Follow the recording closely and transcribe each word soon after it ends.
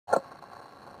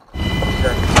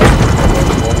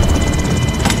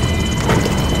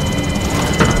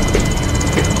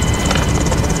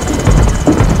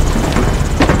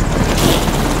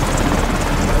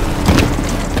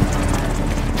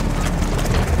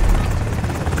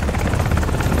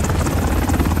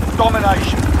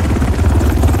domination.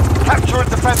 Capture and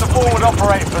defend the forward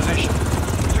operating position.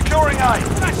 Securing A.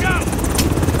 Back up!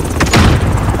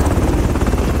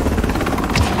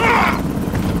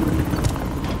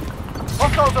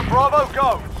 Hostiles at Bravo,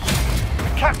 go!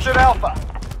 We captured Alpha.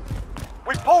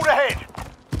 We pulled ahead.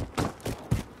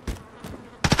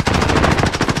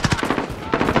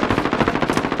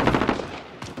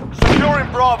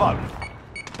 Securing Bravo.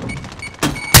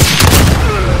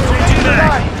 Changing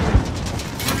mag!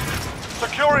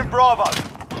 Securing Bravo.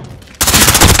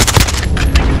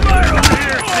 Taking fire over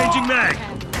here! Changing mag!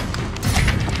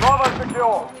 Bravo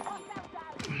secure.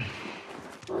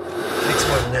 Takes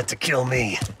more than that to kill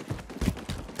me.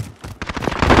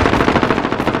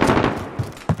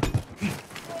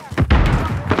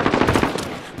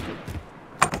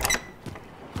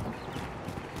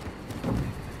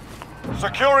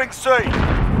 Securing C.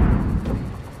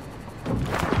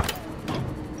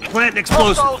 Plant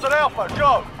explosive. Hostiles at Alpha,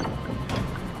 go.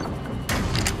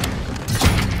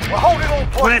 We're holding all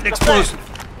points. Plant explosive.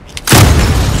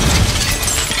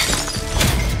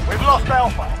 We've lost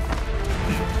Alpha.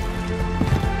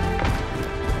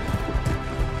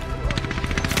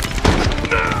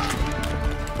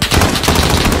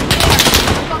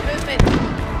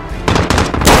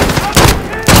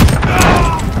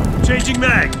 Changing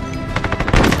mag.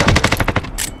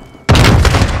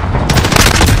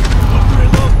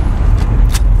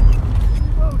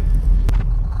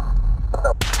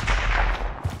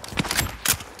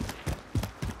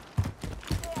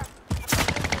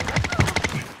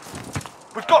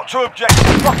 We've got two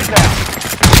objectives. Lock it down.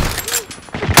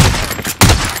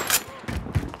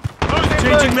 Losing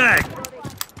Changing B. mag.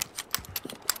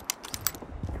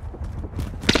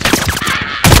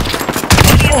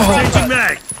 Changing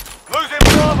mag. Losing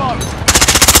Bravo.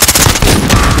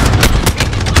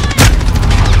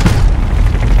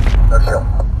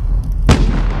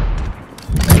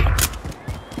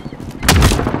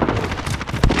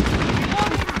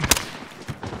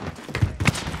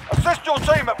 Assist your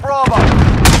team at Bravo.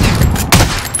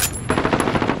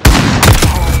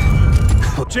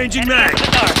 Changing mag.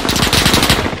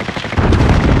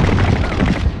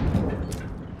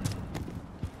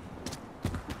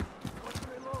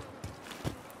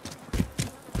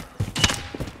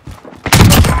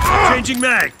 Changing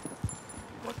mag.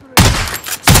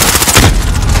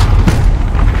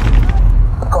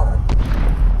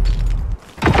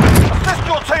 Assist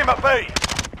your team at B.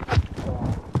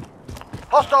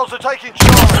 Hostiles are taking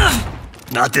charge.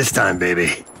 Not this time,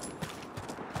 baby.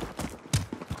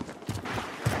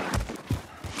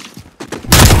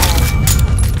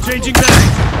 Changing mag.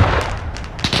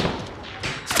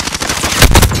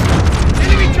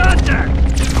 Enemy contact.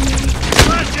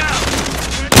 Flash out.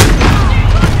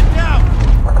 Target down.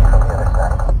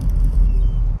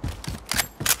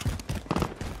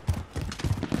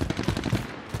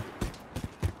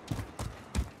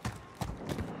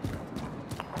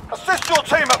 Assist your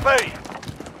team at B.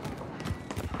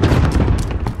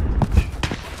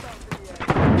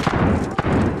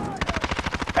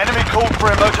 Enemy called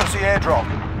for emergency airdrop.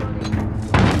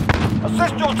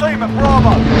 Assist your team at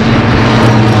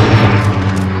Bravo.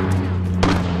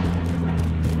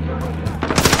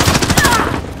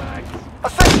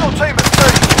 Assist your team at C.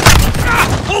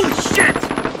 Holy shit!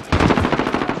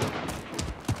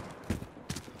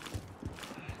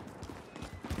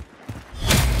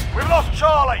 We've lost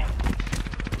Charlie.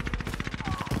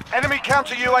 Enemy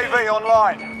counter UAV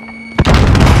online.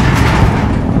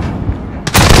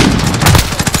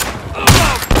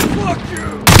 Fuck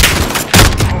you!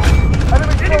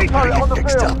 Enemy turret on the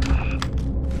Fixed field. up.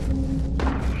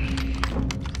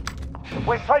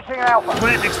 We're taking Alpha.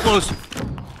 Plant explosive.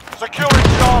 Securing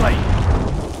Charlie.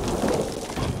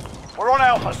 We're on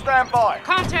Alpha. Stand by.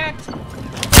 Contact!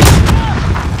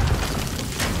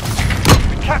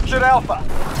 We captured Alpha.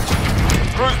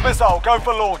 Cruise missile. Go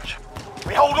for launch.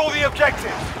 We hold all the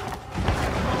objectives.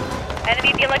 Enemy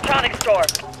at the electronics store.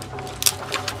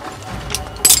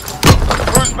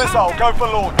 Cruise missile. Go for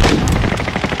launch.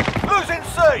 Losing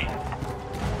C.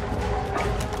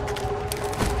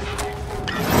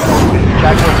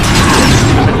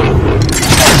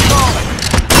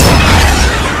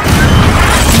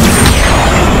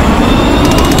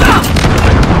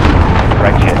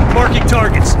 Marking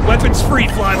targets. Weapons free,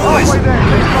 fly boys. Halfway there.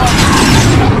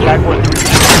 Jack 1-3,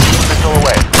 missile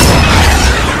away.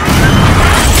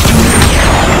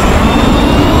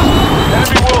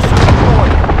 Enemy Wilson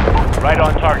deployed. Right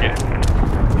on target.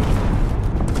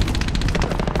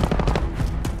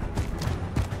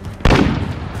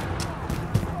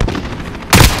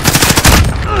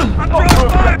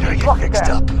 Lock it Fixed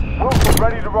down. up. Wilson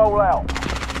ready to roll out.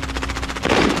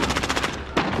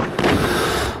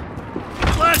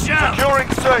 Watch out! Securing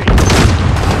C.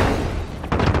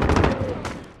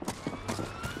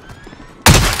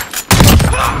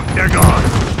 They're gone.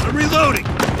 I'm reloading.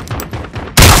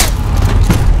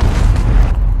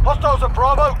 Hostiles at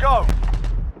Bravo, go!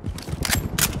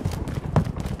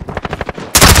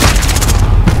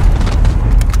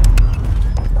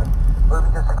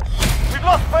 We've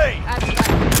lost B!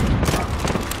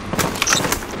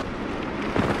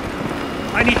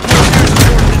 I need 12 air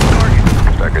support on this target.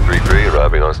 Striker 3-3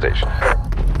 arriving on station.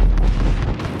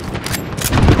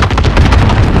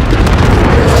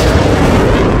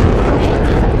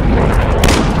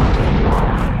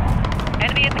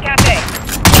 Enemy at the cafe.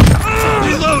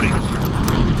 Reloading.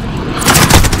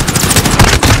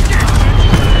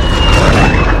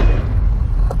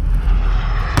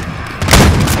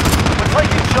 We're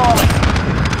taking Charlie.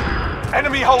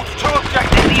 Enemy holds 2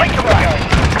 objectives. Take them back.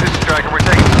 This is Striker, we're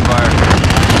taking some fire.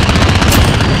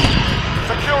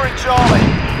 Securing Charlie.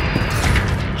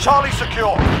 Charlie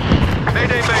secure.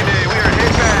 Mayday, mayday, we are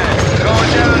hit bad.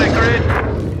 Going down at grid.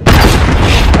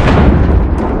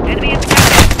 Enemy at the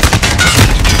cafe.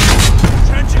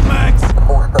 Trenching mags.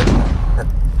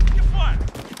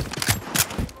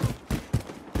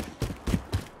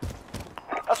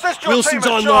 Assist your Wilson's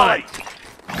team at online.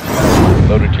 Charlie.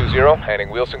 Loader 2-0, handing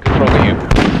Wilson control to you.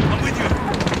 I'm with you.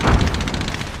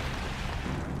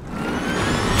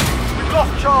 We've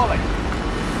lost Charlie.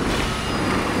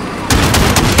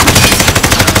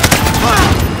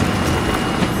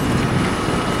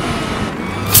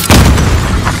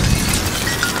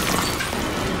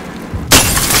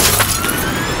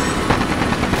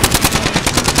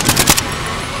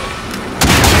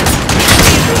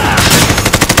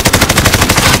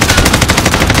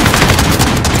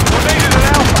 We're needed at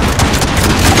Alpha.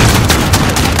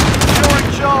 Securing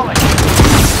Charlie.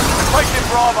 Taking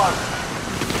Bravo.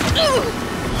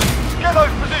 Get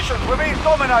those positions, we're being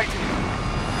dominated.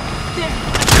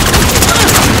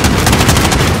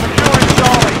 Securing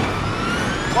Charlie.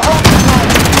 We're holding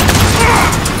Charlie.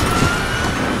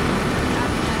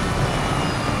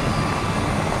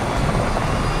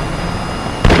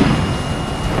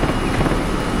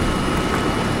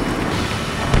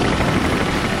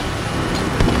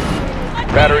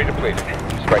 Battery depleted.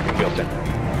 Striking Wilson.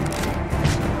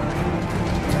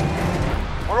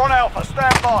 We're on Alpha,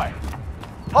 stand by.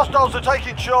 Hostiles are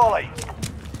taking Charlie.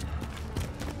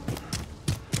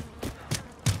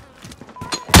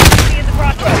 Enemy at the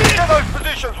crossroads. Get those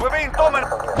positions, we're being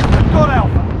dominated. We've got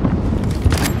Alpha.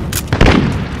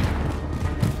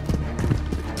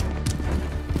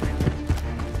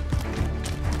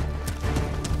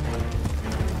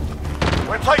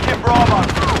 We're taking Bravo.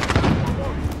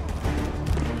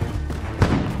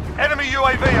 Enemy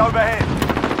UAV overhead.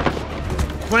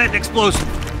 Plant explosive.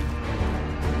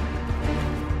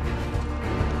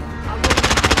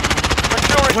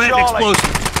 Securing Plant Charlie.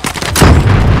 explosive.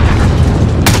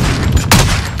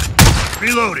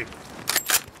 Reloading.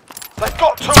 They've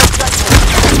got 2 objectives.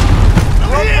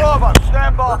 We're on Bravo,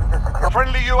 stand by.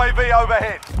 Friendly UAV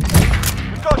overhead.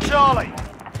 We've got Charlie.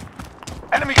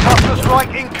 Enemy cluster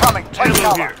strike incoming. Take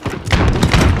Hello cover. here.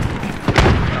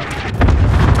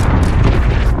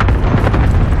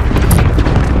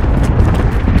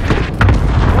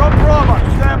 We're on Bravo,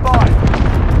 stand by.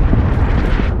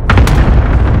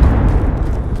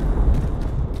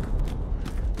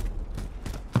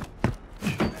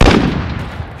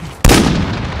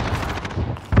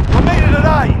 We're needed at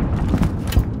A.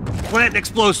 Plant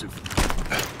explosive.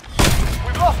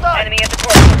 We've lost A. Enemy at the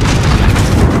crossroads.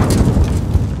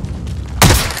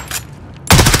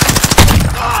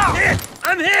 Hit!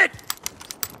 I'm hit!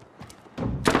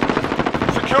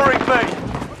 Securing B.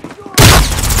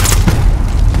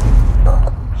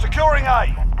 Securing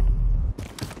A.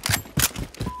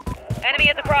 Enemy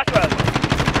at the crossroads.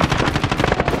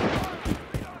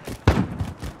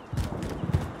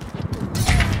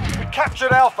 We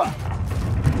captured Alpha.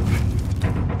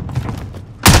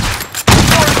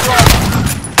 Securing Bravo.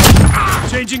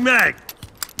 Changing mag.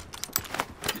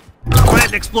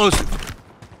 Plant explosive.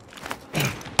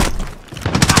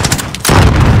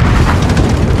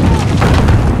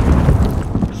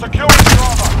 Securing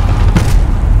Bravo.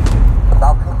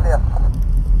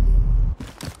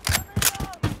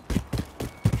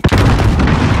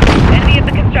 Enemy at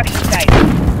the construction site.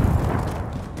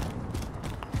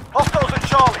 Hostiles at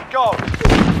Charlie, go.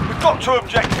 We've got 2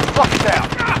 objectives, lock it down.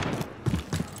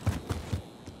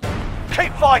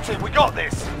 Keep fighting, we got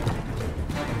this.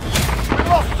 We've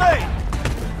lost C.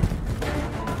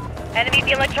 Enemy at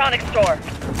the electronics store.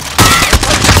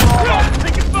 Bravo.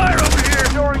 Taking fire over here!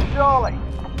 Securing Charlie.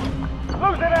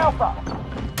 Losing Alpha.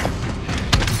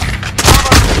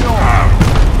 Bravo secure.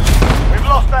 We've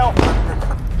lost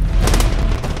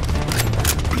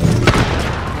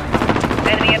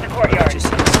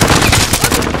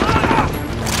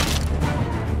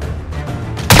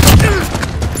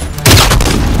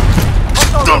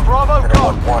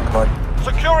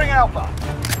Alpha.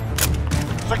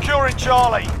 Securing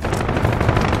Charlie.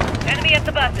 Enemy at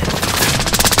the buses.